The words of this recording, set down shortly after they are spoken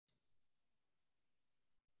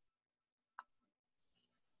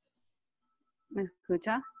¿Me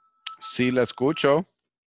escucha? Sí, la escucho.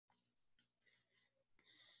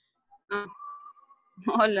 Ah,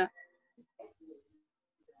 hola.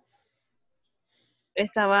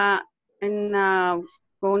 Estaba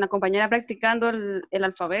con una compañera practicando el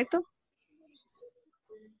alfabeto,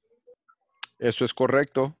 Eso es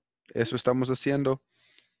correcto. Eso estamos haciendo.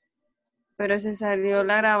 pero se salió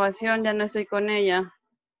la grabación, ya no estoy con ella.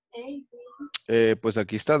 Pues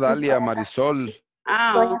aquí está Estoy Dalia, acá. Marisol.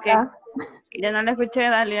 Ah, Estoy ok. acá. Ya no la escuché,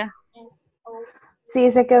 Dalia. Sí,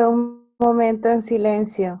 se quedó un momento en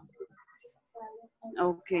silencio.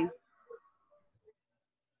 Ok.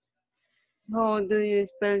 How do you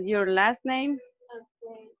spell your last name?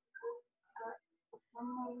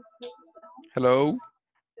 Hello.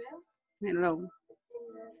 Hello.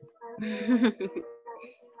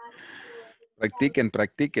 Practiquen,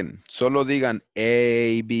 practiquen. Solo digan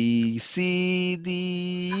A, B, C,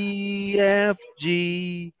 D, E, F,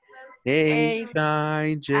 G, H, A,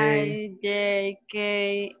 I, J. I, J,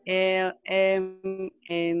 K, L, M,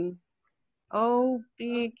 N, O,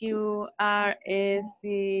 P, Q, R, S, T,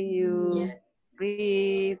 U,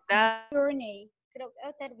 V, Journey. Creo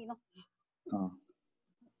que terminó.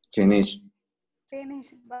 Finish.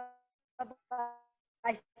 Finish. Bye.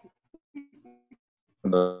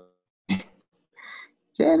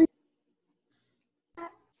 Jenny.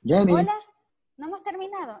 Jenny. Hola. No hemos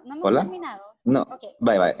terminado. No hemos Hola. terminado. No. Okay.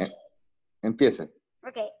 Bye, bye. Empiece.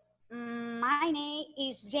 Okay. My name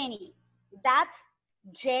is Jenny. That's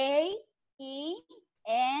Jenny.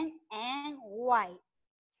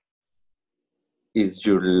 Is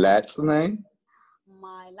your last name?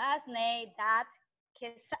 My last name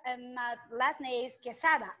my last name is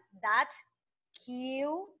Quesada. That's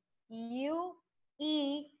Queueza.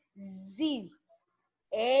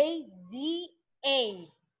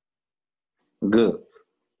 Good.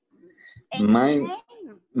 And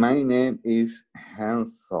My name is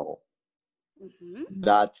Hansel.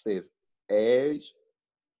 That is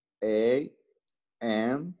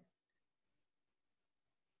Hansel.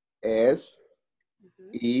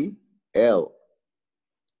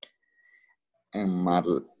 And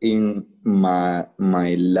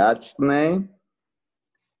my last name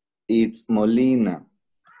is Molina.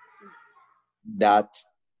 That's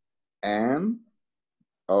Molina.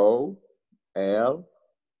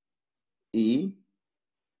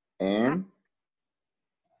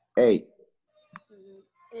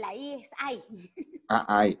 La I es I.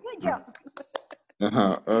 I. Good job. Muy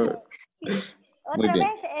Otra bien.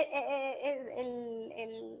 vez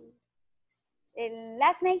el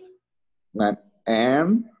last name.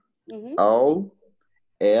 M-O-L-E.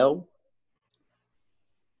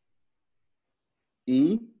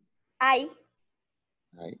 I.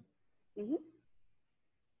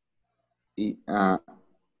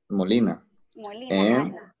 Molina.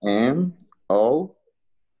 Molina. M-O-L-I.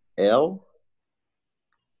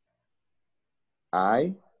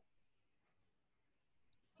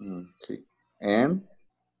 Sí. N-A.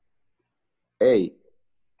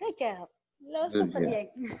 Good job. Lo súper bien.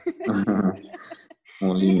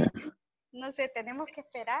 Molina. No sé, ¿tenemos que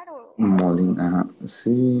esperar o...? Molina, ajá.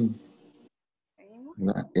 Sí. ¿Seguimos?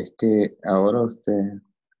 Es que ahora usted...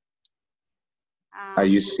 Are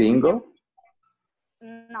you single?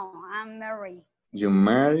 No, I'm married. You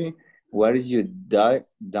married? What is your danger?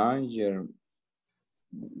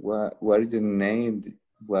 What is your name?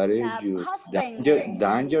 What is your husband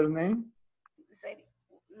danger name?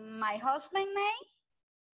 My husband name?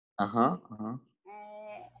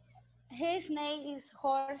 His name is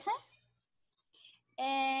Jorge.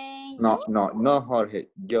 And No, Jorge,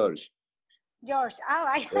 George. George.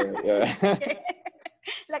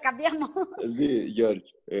 La cambiamos. Sí, George.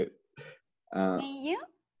 And you?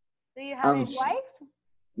 Do you have a wife?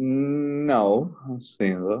 No, I'm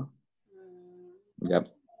single. Yep.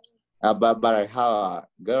 But I have a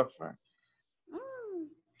girlfriend.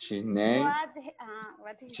 She name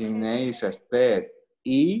is Esther.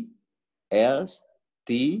 E-S-T-E-R.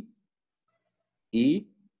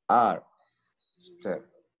 Esther.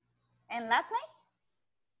 And last name?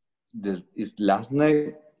 His last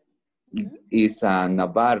name is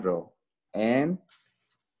Navarro. N-A-V-A-R-R-O.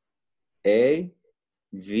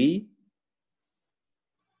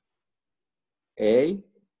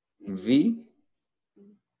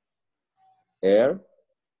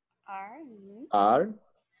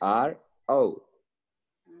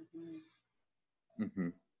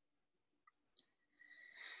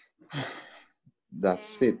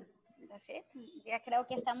 That's it. That's it. Ya creo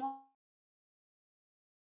que estamos...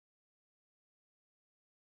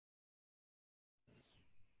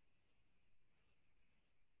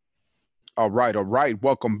 All right.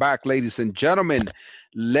 Welcome back, ladies and gentlemen.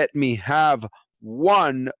 Let me have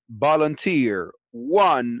one volunteer.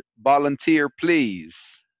 One volunteer, please.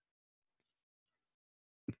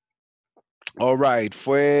 All right,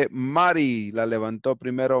 fue Mari, la levantó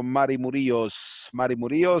primero Mari Murillos. Mari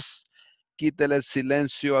Murillos, quítele el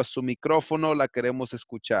silencio a su micrófono, la queremos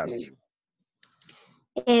escuchar.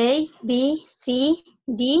 A, B, C,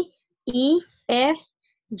 D, E, F,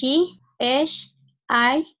 G, H,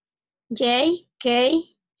 I, J, K,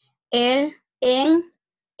 L, N,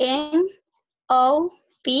 O,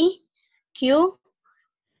 P, Q,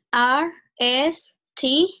 R, S,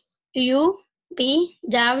 T, U, V,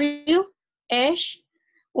 W, H,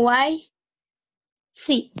 Y,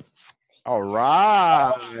 C. All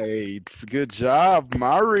right, good job,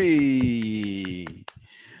 Mari.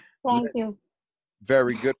 Thank you.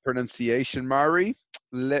 Very good pronunciation, Mari.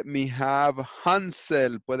 Let me have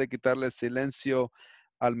Hansel. Puede quitarle silencio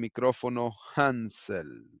al micrófono, Hansel.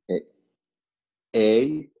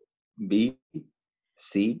 A, B,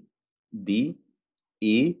 C, D,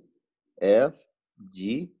 E, F,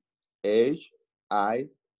 G, H, I,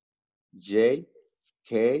 J,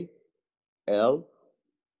 K, L,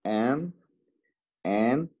 M,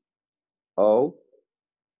 N, O,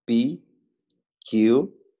 P,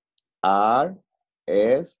 Q, R,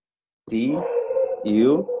 S, T,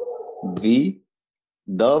 U, V,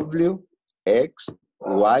 W, X,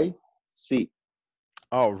 Y, Z.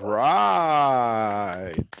 All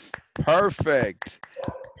right. Perfect.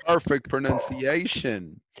 Perfect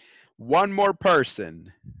pronunciation. One more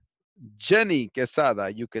person. Jenny Quesada,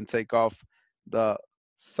 you can take off the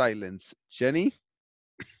silence. Jenny?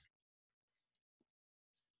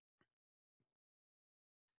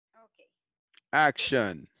 Okay.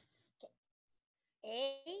 Action.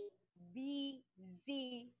 A, B,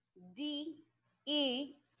 Z, D,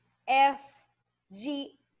 E, F,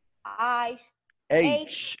 G, I,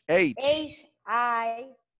 H, H. I,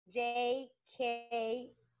 J, K,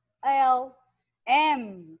 L,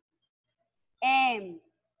 M, N,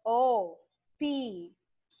 O, P,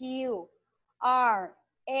 Q, R,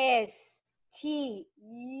 S, T,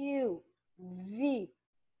 U, V,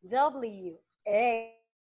 W, X,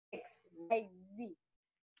 Y, Z.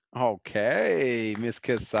 Okay, Miss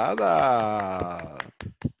Quesada.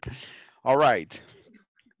 All right.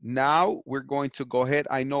 Now we're going to go ahead.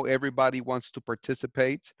 I know everybody wants to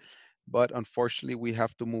participate, but unfortunately we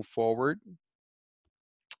have to move forward.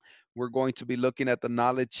 We're going to be looking at the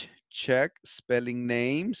knowledge check, spelling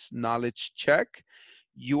names, knowledge check.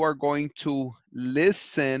 You are going to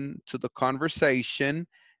listen to the conversation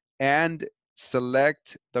and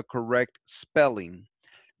select the correct spelling.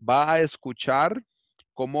 Va a escuchar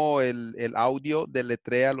cómo el audio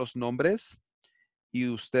deletrea los nombres y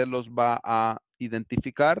usted los va a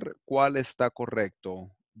identificar cuál está correcto.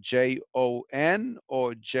 J-O-N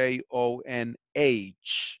o J-O-N-H.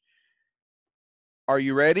 Are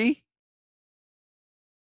you ready?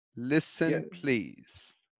 Listen, Yeah.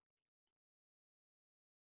 please.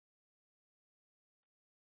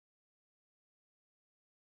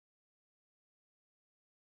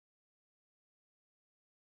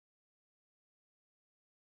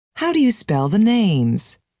 How do you spell the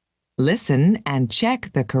names? Listen and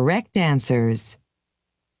check the correct answers.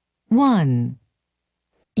 1.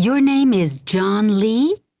 Your name is John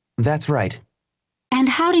Lee? That's right. And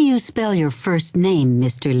how do you spell your first name,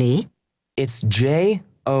 Mr. Lee? It's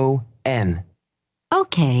J-O-N.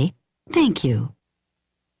 Okay, thank you.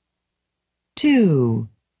 2.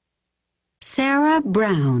 Sarah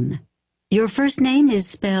Brown. Your first name is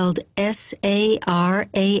spelled S-A-R-A-H?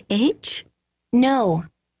 No,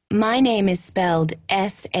 my name is spelled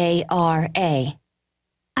S-A-R-A.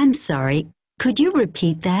 I'm sorry, could you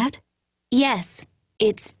repeat that? Yes,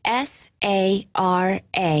 it's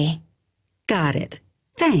S-A-R-A. Got it.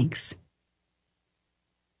 Thanks.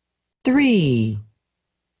 3.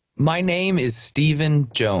 My name is Stephen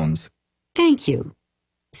Jones. Thank you.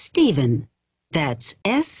 Stephen. That's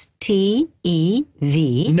S-T-E-V.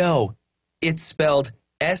 No, it's spelled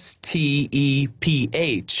S-T-E-P-H-E-N.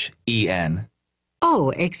 Oh,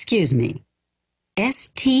 excuse me.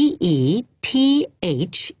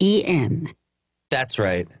 S-T-E-P-H-E-N. That's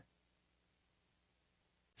right.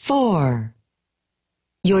 4.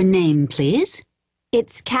 Your name, please?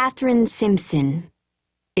 It's Catherine Simpson.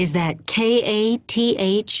 Is that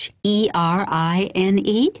K-A-T-H-E-R-I-N-E?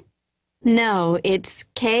 No, it's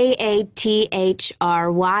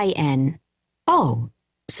K-A-T-H-R-Y-N. Oh,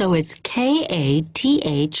 so it's K-A-T-H-R-Y-N.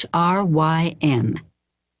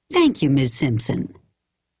 Thank you, Ms. Simpson.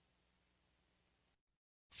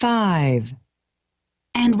 5.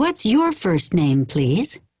 And what's your first name,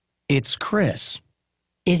 please? It's Chris.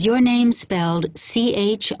 Is your name spelled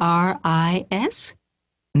C-H-R-I-S?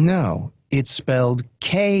 No, it's spelled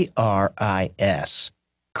K-R-I-S.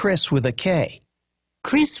 Chris with a K.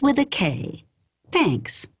 Chris with a K.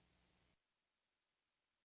 Thanks.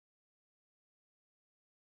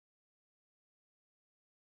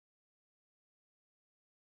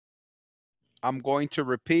 I'm going to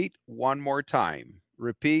repeat one more time.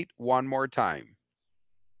 Repeat one more time.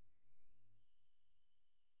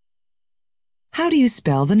 How do you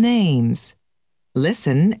spell the names?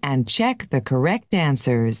 Listen and check the correct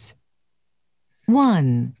answers.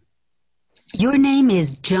 1, Your name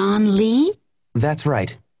is John Lee? That's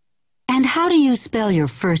right. And how do you spell your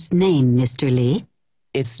first name, Mr. Lee?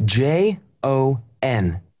 It's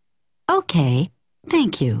J-O-N. Okay,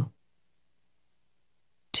 thank you.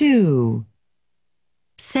 2,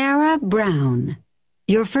 Sarah Brown.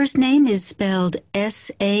 Your first name is spelled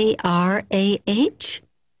S-A-R-A-H?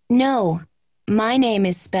 No, my name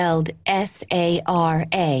is spelled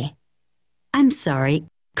S-A-R-A. I'm sorry,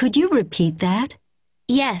 could you repeat that?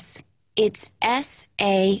 Yes, it's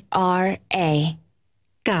S-A-R-A.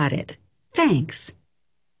 Got it. Thanks.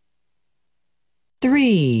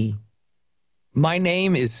 3, My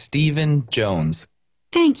name is Stephen Jones.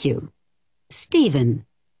 Thank you. Stephen.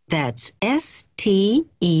 That's S-T-E-V.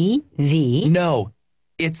 No,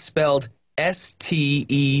 it's spelled S-T-E-P-H-E-N.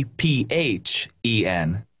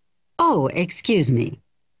 Oh, excuse me.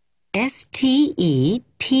 S-T-E-P-H-E-N.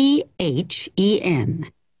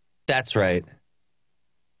 That's right.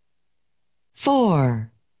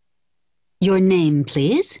 4, Your name,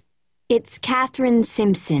 please. It's Catherine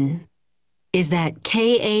Simpson. Is that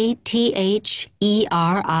K-A-T-H-E-R-I-N-E?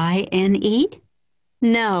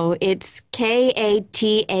 No, it's K-A-T-H-R-Y-N.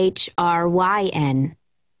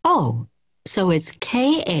 Oh, so it's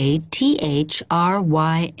K-A-T-H-R-Y-N.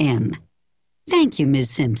 Thank you, Ms.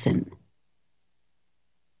 Simpson.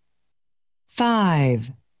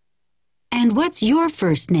 5, And what's your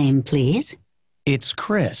first name, please? It's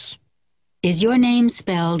Chris. Is your name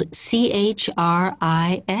spelled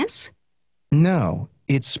C-H-R-I-S? No,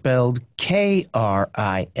 it's spelled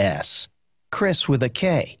K-R-I-S. Chris with a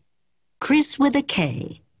K. Chris with a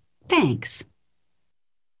K. Thanks.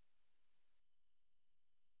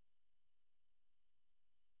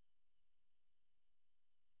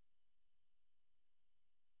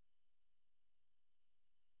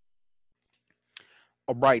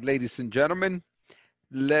 All right, ladies and gentlemen,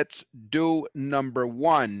 let's do number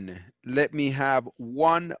 1. Let me have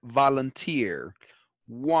one volunteer.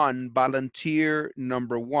 One volunteer,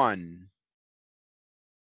 number 1.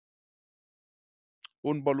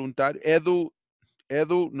 Un voluntario.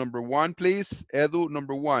 Edu, number 1, please. Edu,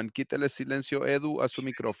 number 1. Quítale silencio, Edu, a su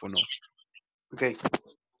micrófono. Ok.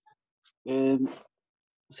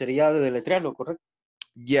 Sería de deletrearlo, ¿correcto?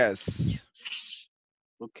 Yes.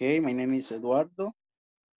 Ok, my name is Eduardo.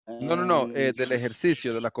 No, del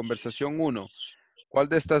ejercicio, de la conversación 1. ¿Cuál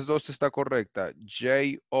de estas dos está correcta?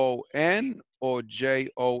 J-O-N o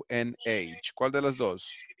J-O-N-H. ¿Cuál de las dos?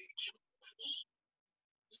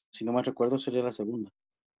 Si no me recuerdo, sería la segunda.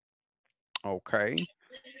 Ok.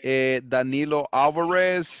 Danilo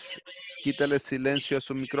Alvarez, quítale silencio a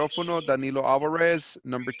su micrófono. Danilo Alvarez,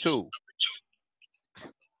 number 2.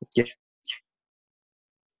 Yeah.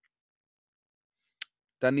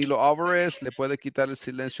 Danilo Alvarez, le puede quitar el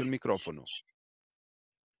silencio al micrófono.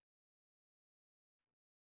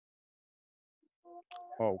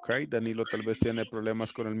 Ok, Danilo tal vez tiene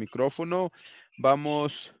problemas con el micrófono.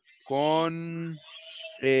 Vamos con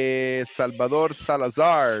Salvador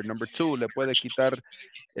Salazar, number 2. Le puede quitar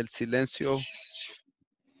el silencio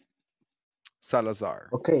Salazar.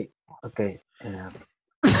 Ok.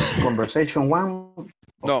 Conversation 1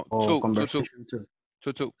 No, o 2. conversation 2.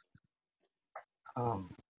 2.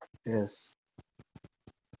 Is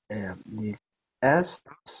the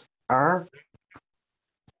S-R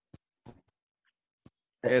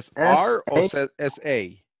 ¿Es R o es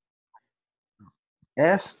A?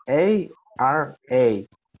 S-A-R-A.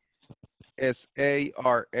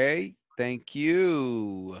 S-A-R-A. Thank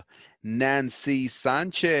you. Nancy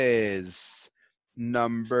Sánchez.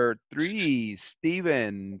 Number 3.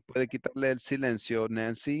 Steven. ¿Puede quitarle el silencio,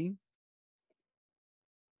 Nancy?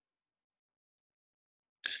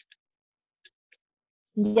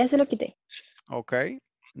 Ya se lo quité. Okay.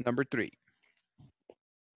 Number 3.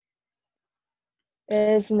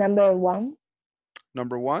 Es number 1.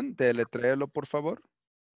 Number 1. Deletréelo, por favor.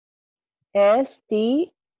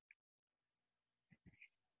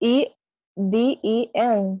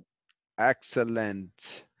 S-T-E-V-E-N. Excellent.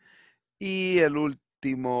 Y el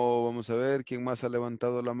último, vamos a ver, ¿quién más ha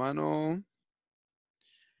levantado la mano?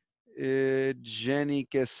 Jenny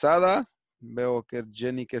Quesada. Veo que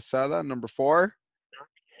Jenny Quesada, number 4.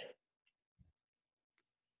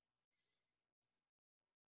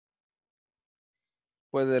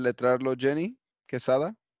 ¿Puede deletrearlo, Jenny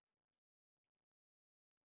Quesada?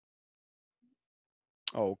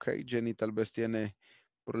 Ok, Jenny tal vez tiene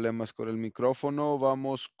problemas con el micrófono.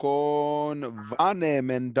 Vamos con Vane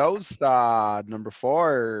Mendoza, number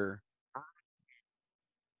 4.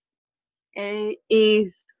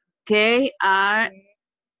 Is K-R-I-S.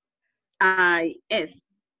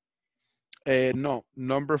 No,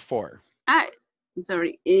 number 4. Ah, I'm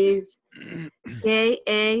sorry. Is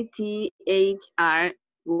Kathryn.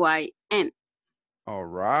 All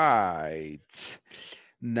right.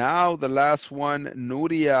 Now the last one,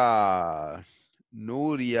 Nuria.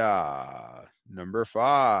 Nuria, number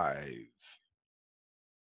 5.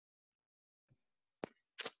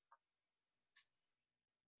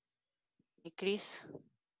 Chris.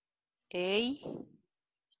 A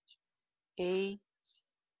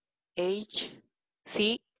H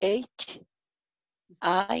C H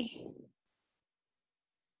I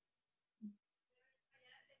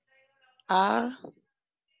R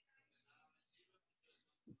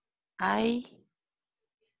I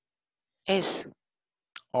S.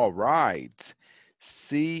 All right.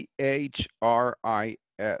 Chris.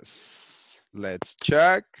 Let's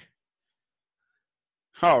check.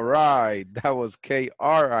 All right. That was Kris.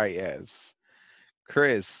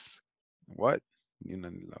 Chris. What?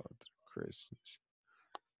 Chris.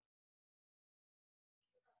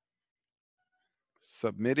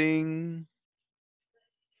 Submitting.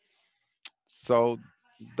 So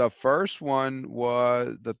the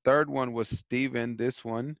third one was Stephen. This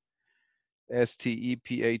one,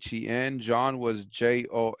 Stephen. John was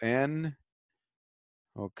Jon.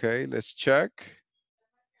 Okay, let's check.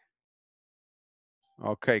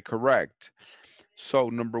 Okay, correct. So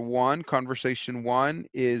number 1, conversation 1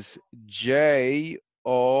 is Jon.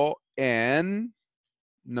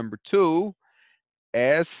 Number 2,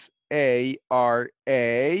 Sara.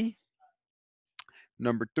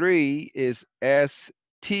 Number 3 is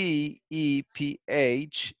Stephen.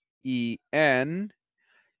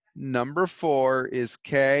 Number 4 is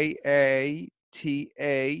Kathryn.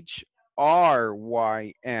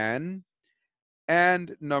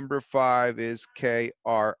 And number 5 is Kris.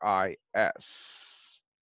 All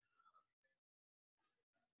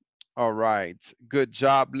right. Good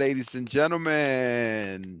job, ladies and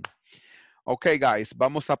gentlemen. Ok, guys,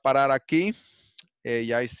 vamos a parar aquí.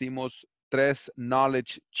 Ya hicimos 3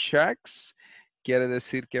 knowledge checks. Quiere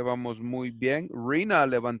decir que vamos muy bien. Rina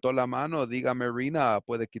levantó la mano. Dígame, Rina,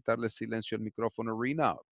 puede quitarle silencio al micrófono,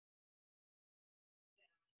 Rina.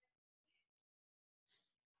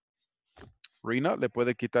 Rina, ¿le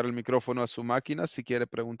puede quitar el micrófono a su máquina si quiere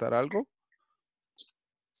preguntar algo?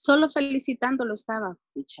 Solo felicitándolo estaba,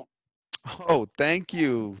 teacher. Oh, thank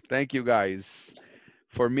you. Thank you, guys.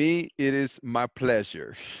 For me, it is my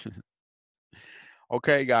pleasure. Ok,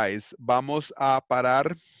 guys, vamos a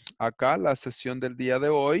parar acá la sesión del día de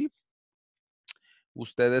hoy.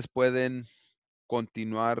 Ustedes pueden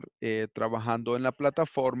continuar trabajando en la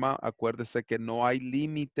plataforma. Acuérdese que no hay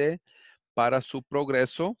límite para su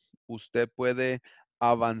progreso. Usted puede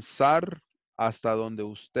avanzar hasta donde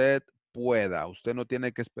usted pueda. Usted no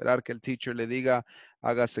tiene que esperar que el teacher le diga,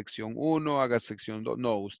 haga sección 1, haga sección 2.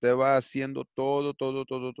 No, usted va haciendo todo.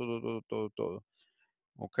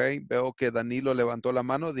 Ok, veo que Danilo levantó la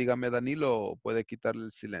mano. Dígame, Danilo, puede quitarle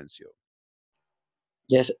el silencio.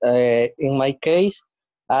 Yes, in my case,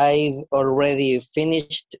 I've already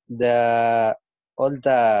finished all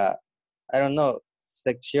the, I don't know,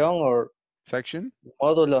 section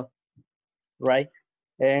módulo, right?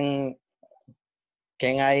 And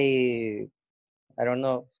can I don't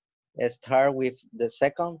know, start with the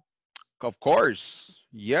second? Of course,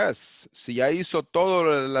 yes. Si ya hizo todo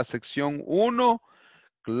lo de la sección 1,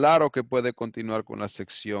 claro que puede continuar con la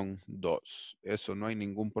sección 2. Eso no hay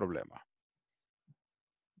ningún problema.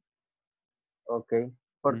 Ok,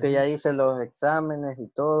 porque ya hice los exámenes y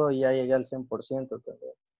todo, y ya llegué al 100%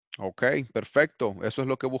 también. Ok, perfecto. Eso es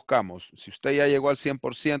lo que buscamos. Si usted ya llegó al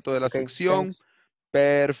 100% de la sección, thanks.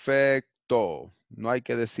 perfecto. No hay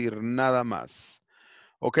que decir nada más.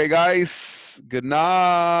 Ok, guys. Good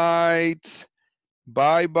night.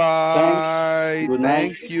 Bye, bye. Good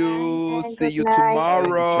night. Thank you. See Good you night.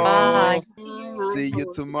 tomorrow. Bye. See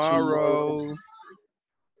you Tomorrow. tomorrow.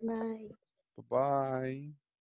 Bye. Bye-bye.